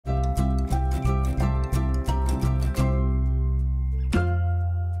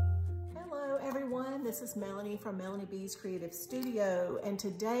this is Melanie from Melanie B's Creative Studio, and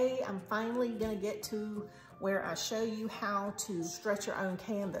today I'm finally gonna get to where I show you how to stretch your own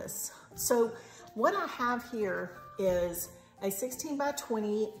canvas. So what I have here is a 16 by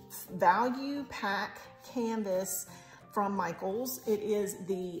 20 value pack canvas from Michaels. It is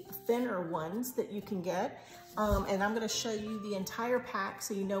the thinner ones that you can get, and I'm gonna show you the entire pack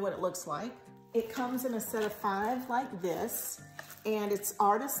so you know what it looks like. It comes in a set of 5 like this, and it's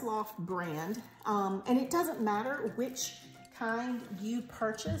Artist Loft brand, and it doesn't matter which kind you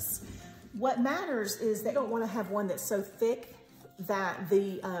purchase. What matters is they don't want to have one that's so thick that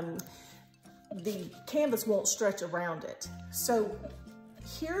the canvas won't stretch around it. So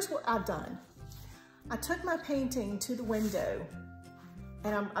here's what I've done. I took my painting to the window,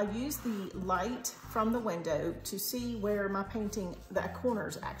 and I used the light from the window to see where my painting, the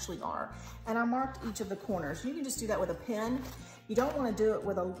corners actually are. And I marked each of the corners. You can just do that with a pen. You don't want to do it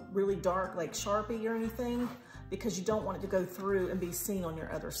with a really dark, like Sharpie or anything, because you don't want it to go through and be seen on your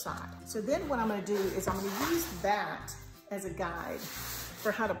other side. So then what I'm gonna do is I'm gonna use that as a guide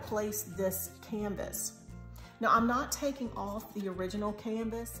for how to place this canvas. Now, I'm not taking off the original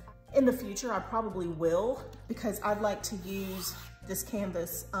canvas. In the future, I probably will, because I'd like to use this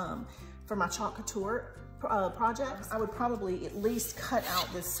canvas for my Chalk Couture projects. I would probably at least cut out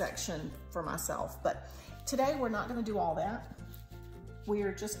this section for myself, but today we're not gonna do all that.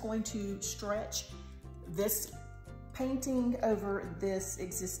 We're just going to stretch this painting over this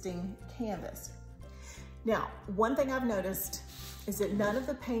existing canvas. Now, one thing I've noticed is that none of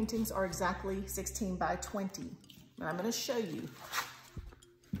the paintings are exactly 16 by 20. And I'm gonna show you.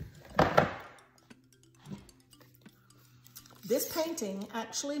 This painting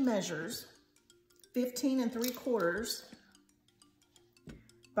actually measures 15 3/4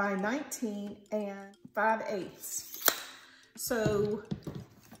 by 19 5/8. So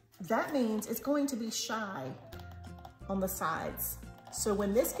that means it's going to be shy on the sides. So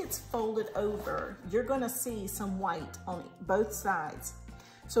when this gets folded over, you're gonna see some white on both sides.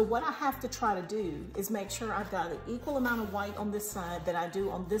 So what I have to try to do is make sure I've got an equal amount of white on this side that I do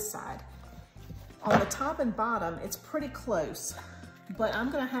on this side. On the top and bottom, it's pretty close, but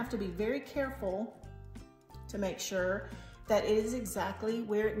I'm gonna have to be very careful to make sure that it is exactly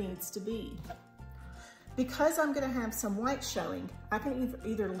where it needs to be. Because I'm gonna have some white showing, I can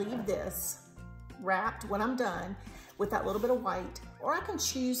either leave this wrapped when I'm done with that little bit of white, or I can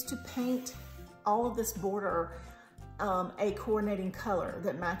choose to paint all of this border a coordinating color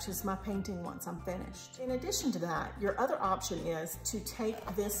that matches my painting once I'm finished. In addition to that, your other option is to take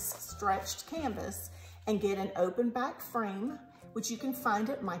this stretched canvas and get an open back frame, which you can find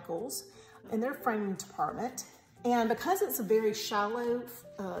at Michaels in their framing department. And because it's a very shallow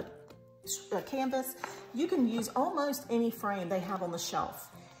canvas, you can use almost any frame they have on the shelf.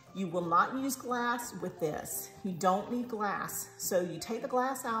 You will not use glass with this. You don't need glass. So you take the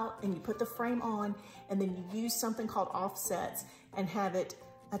glass out and you put the frame on, and then you use something called offsets and have it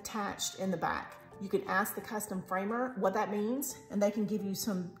attached in the back. You can ask the custom framer what that means, and they can give you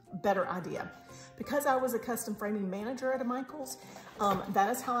some better idea. Because I was a custom framing manager at a Michaels, that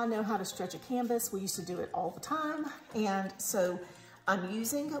is how I know how to stretch a canvas. We used to do it all the time. And so I'm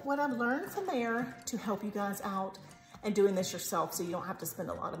using what I've learned from there to help you guys out and doing this yourself so you don't have to spend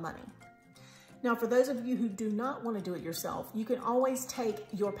a lot of money. Now, for those of you who do not want to do it yourself, you can always take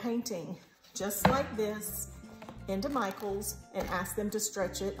your painting just like this into Michaels and ask them to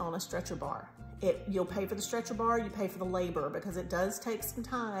stretch it on a stretcher bar. You'll pay for the stretcher bar, you pay for the labor, because it does take some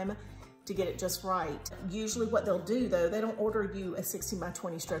time to get it just right. Usually what they'll do though, they don't order you a 16 by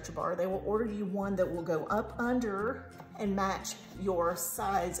 20 stretcher bar. They will order you one that will go up under and match your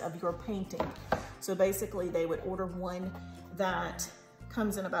size of your painting. So basically they would order one that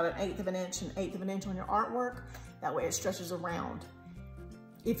comes in about 1/8 of an inch, 1/8 of an inch on your artwork. That way it stretches around.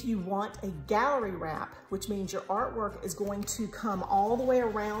 If you want a gallery wrap, which means your artwork is going to come all the way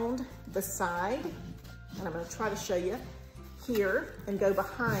around the side, and I'm gonna try to show you here and go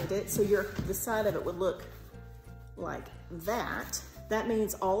behind it, so the side of it would look like that. That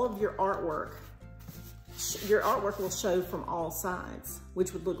means all of your artwork will show from all sides,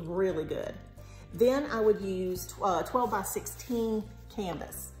 which would look really good. Then I would use 12 by 16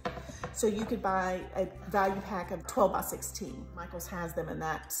 canvas. So you could buy a value pack of 12 by 16. Michaels has them in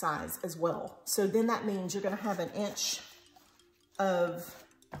that size as well. So then that means you're gonna have 1 inch of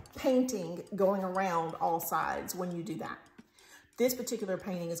painting going around all sides when you do that. This particular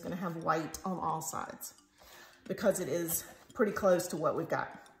painting is gonna have white on all sides because it is pretty close to what we've got.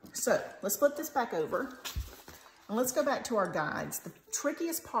 So let's flip this back over. And let's go back to our guides. The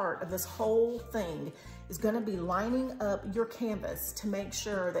trickiest part of this whole thing is gonna be lining up your canvas to make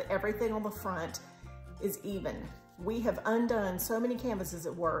sure that everything on the front is even. We have undone so many canvases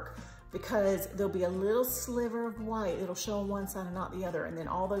at work because there'll be a little sliver of white. It'll show on one side and not the other. And then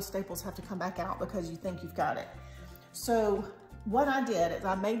all those staples have to come back out because you think you've got it. So what I did is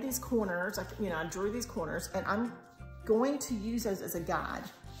I made these corners, I drew these corners, and I'm going to use those as a guide.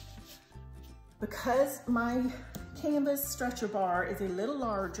 Because my canvas stretcher bar is a little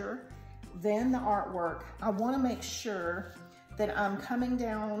larger than the artwork, I want to make sure that I'm coming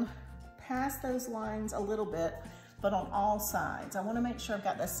down past those lines a little bit, but on all sides. I want to make sure I've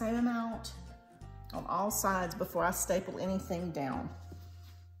got the same amount on all sides before I staple anything down.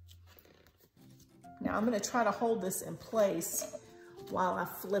 Now I'm going to try to hold this in place while I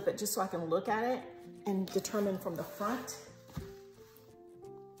flip it, just so I can look at it and determine from the front.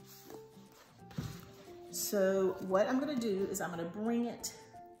 So what I'm going to do is I'm going to bring it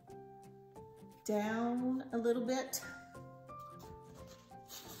down a little bit.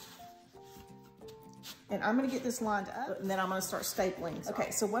 And I'm going to get this lined up, and then I'm going to start stapling.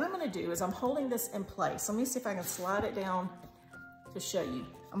 Okay, so what I'm going to do is I'm holding this in place. Let me see if I can slide it down to show you.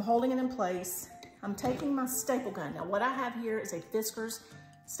 I'm holding it in place. I'm taking my staple gun. Now what I have here is a Fiskars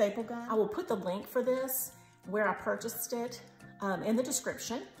staple gun. I will put the link for this, where I purchased it, in the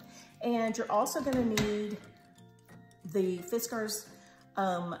description. And you're also going to need the Fiskars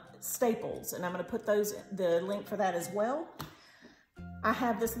staples, and I'm going to put the link for that as well. I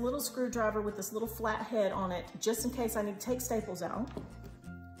have this little screwdriver with this little flat head on it, just in case I need to take staples out.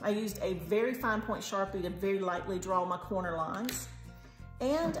 I used a very fine point Sharpie to very lightly draw my corner lines.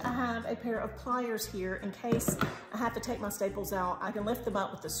 And I have a pair of pliers here in case I have to take my staples out. I can lift them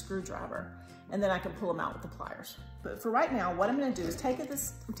up with the screwdriver, and then I can pull them out with the pliers. But for right now, what I'm going to do is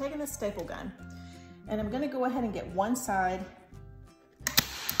I'm taking this staple gun, and I'm going to go ahead and get one side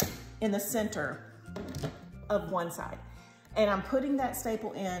in the center of one side. And I'm putting that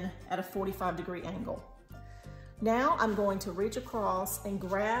staple in at a 45-degree angle. Now I'm going to reach across and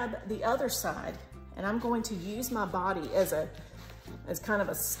grab the other side, and I'm going to use my body as kind of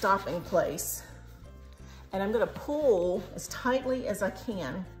a stopping place. And I'm going to pull as tightly as I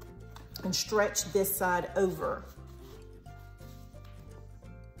can and stretch this side over.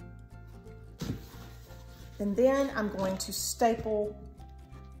 And then I'm going to staple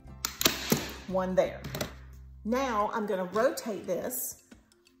one there. Now I'm going to rotate this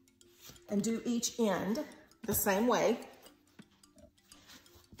and do each end the same way.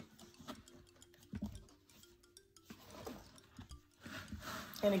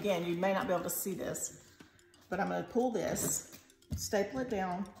 And again, you may not be able to see this, but I'm going to pull this, staple it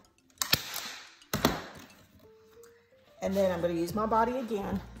down, and then I'm going to use my body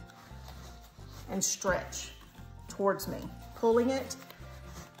again and stretch towards me, pulling it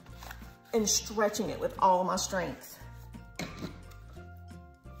and stretching it with all my strength.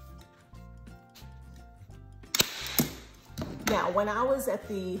 Now, when I was at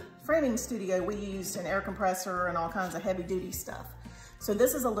the framing studio, we used an air compressor and all kinds of heavy duty stuff. So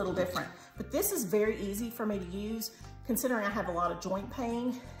this is a little different, but this is very easy for me to use considering I have a lot of joint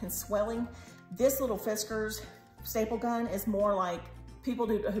pain and swelling. This little Fiskars staple gun is more like people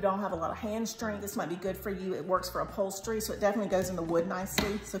who don't have a lot of hand strength. This might be good for you. It works for upholstery, so it definitely goes in the wood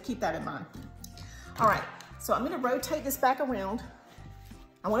nicely. So keep that in mind. All right, so I'm gonna rotate this back around.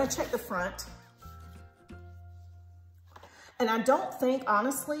 I wanna check the front. And I don't think,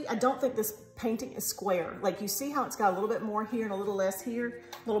 honestly, I don't think this painting is square. Like you see how it's got a little bit more here and a little less here,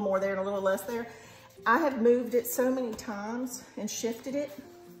 a little more there and a little less there. I have moved it so many times and shifted it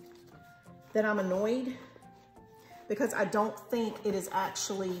that I'm annoyed, because I don't think it is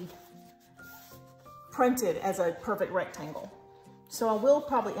actually printed as a perfect rectangle. So I will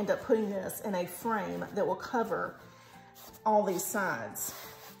probably end up putting this in a frame that will cover all these sides.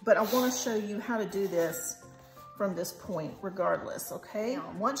 But I want to show you how to do this from this point regardless, okay?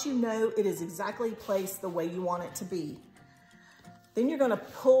 Now, once you know it is exactly placed the way you want it to be, then you're going to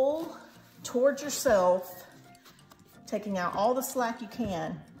pull towards yourself, taking out all the slack you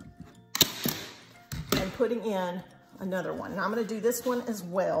can and putting in another one. Now I'm going to do this one as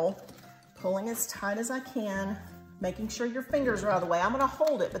well, pulling as tight as I can, making sure your fingers are out of the way. I'm going to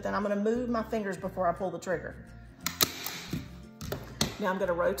hold it, but then I'm going to move my fingers before I pull the trigger. Now I'm going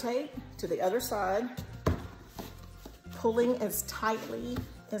to rotate to the other side, pulling as tightly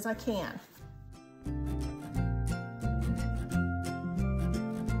as I can.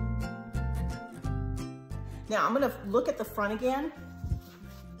 Now I'm going to look at the front again.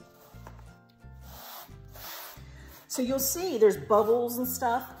 So you'll see there's bubbles and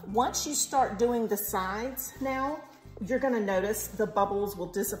stuff. Once you start doing the sides now, you're going to notice the bubbles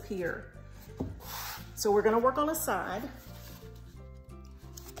will disappear. So we're going to work on a side.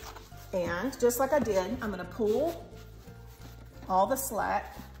 And just like I did, I'm gonna pull all the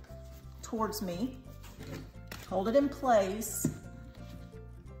slack towards me, hold it in place,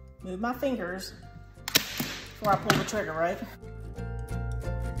 move my fingers before I pull the trigger, right?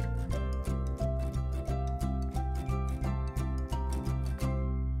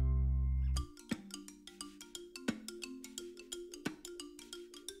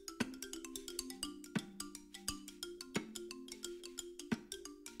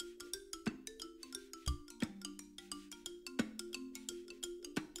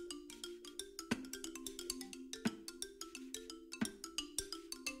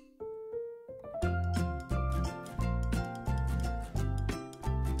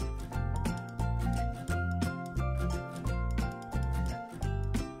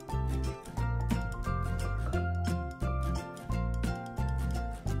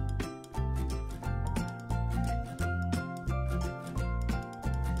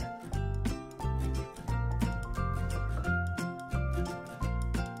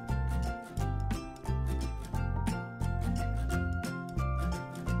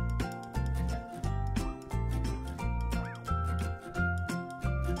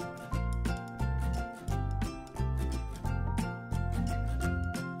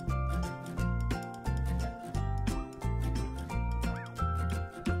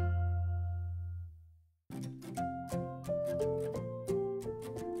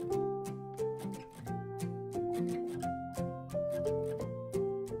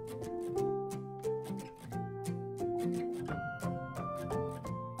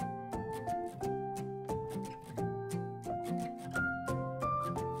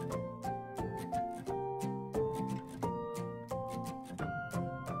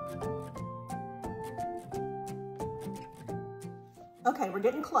 Okay, we're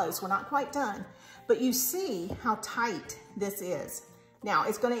getting close. We're not quite done, but you see how tight this is. Now,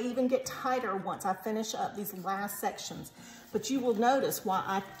 it's gonna even get tighter once I finish up these last sections, but you will notice why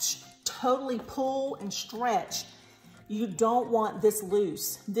I totally pull and stretch. You don't want this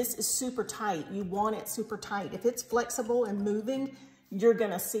loose. This is super tight. You want it super tight. If it's flexible and moving, you're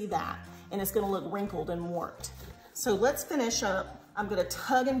gonna see that, and it's gonna look wrinkled and warped. So let's finish up. I'm gonna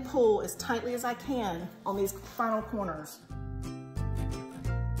tug and pull as tightly as I can on these final corners.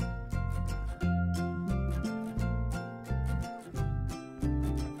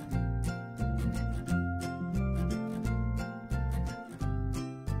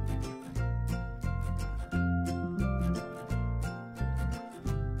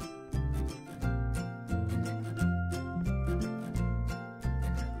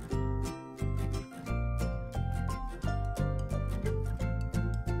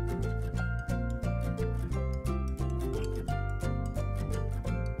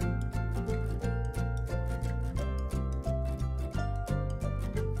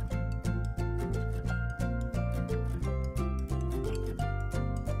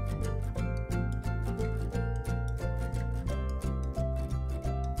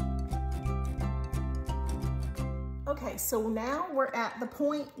 Okay, so now we're at the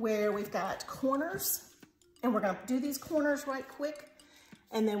point where we've got corners, and we're gonna do these corners right quick,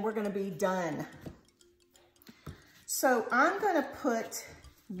 and then we're gonna be done. So I'm gonna put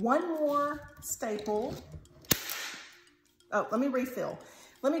one more staple. Oh, let me refill.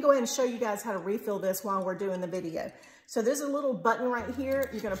 Let me go ahead and show you guys how to refill this while we're doing the video. So there's a little button right here.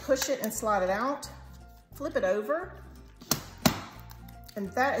 You're gonna push it and slide it out, flip it over,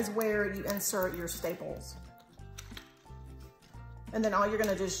 and that is where you insert your staples. And then all you're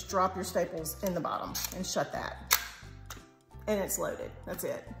gonna do is drop your staples in the bottom and shut that. And it's loaded, that's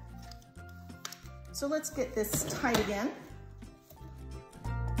it. So let's get this tight again.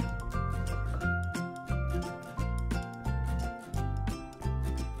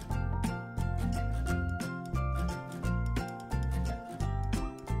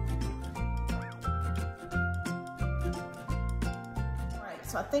 All right,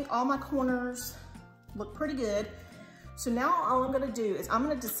 so I think all my corners look pretty good. So now all I'm gonna do is I'm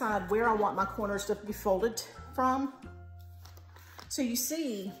gonna decide where I want my corners to be folded from. So you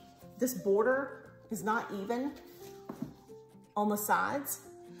see this border is not even on the sides,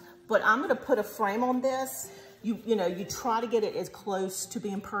 but I'm gonna put a frame on this. You know, you try to get it as close to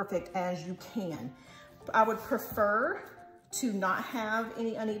being perfect as you can. I would prefer to not have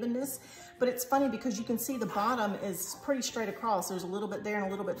any unevenness, but it's funny because you can see the bottom is pretty straight across. There's a little bit there and a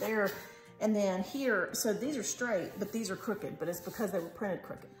little bit there. And then here, so these are straight, but these are crooked, but it's because they were printed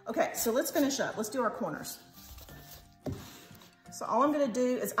crooked. Okay, so let's finish up. Let's do our corners. So all I'm gonna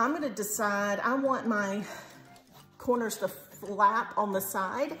do is I'm gonna decide, I want my corners to flap on the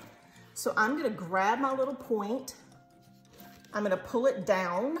side. So I'm gonna grab my little point, I'm gonna pull it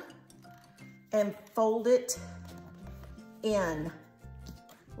down and fold it in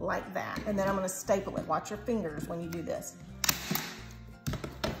like that. And then I'm gonna staple it. Watch your fingers when you do this.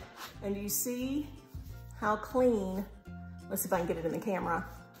 And you see how clean, let's see if I can get it in the camera,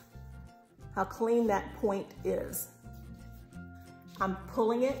 how clean that point is. I'm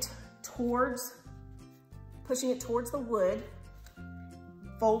pulling it towards, pushing it towards the wood,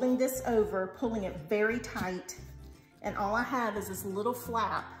 folding this over, pulling it very tight, and all I have is this little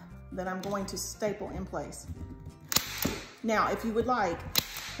flap that I'm going to staple in place. Now, if you would like,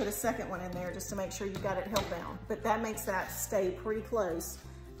 put a second one in there just to make sure you got it held down, but that makes that stay pretty close.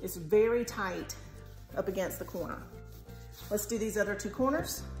 It's very tight up against the corner. Let's do these other two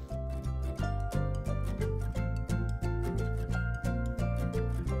corners.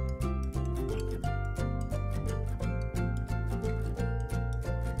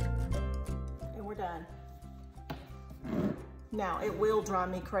 And we're done. Now, it will drive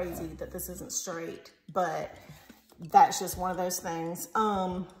me crazy that this isn't straight, but that's just one of those things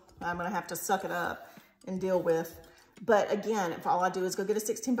I'm gonna have to suck it up and deal with. But again, if all I do is go get a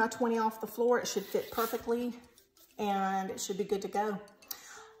 16 by 20 off the floor, it should fit perfectly and it should be good to go.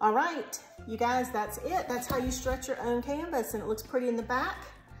 All right, you guys, that's it. That's how you stretch your own canvas, and it looks pretty in the back.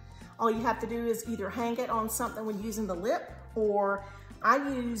 All you have to do is either hang it on something when using the lip, or I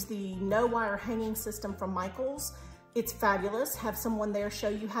use the no wire hanging system from Michaels. It's fabulous. Have someone there show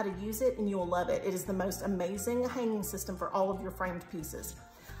you how to use it and you'll love it. It is the most amazing hanging system for all of your framed pieces.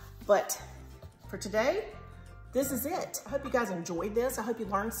 But for today, this is it. I hope you guys enjoyed this. I hope you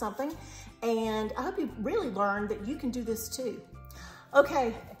learned something, and I hope you really learned that you can do this too.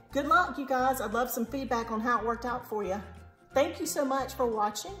 Okay, good luck, you guys. I'd love some feedback on how it worked out for you. Thank you so much for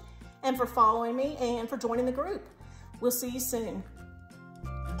watching and for following me and for joining the group. We'll see you soon.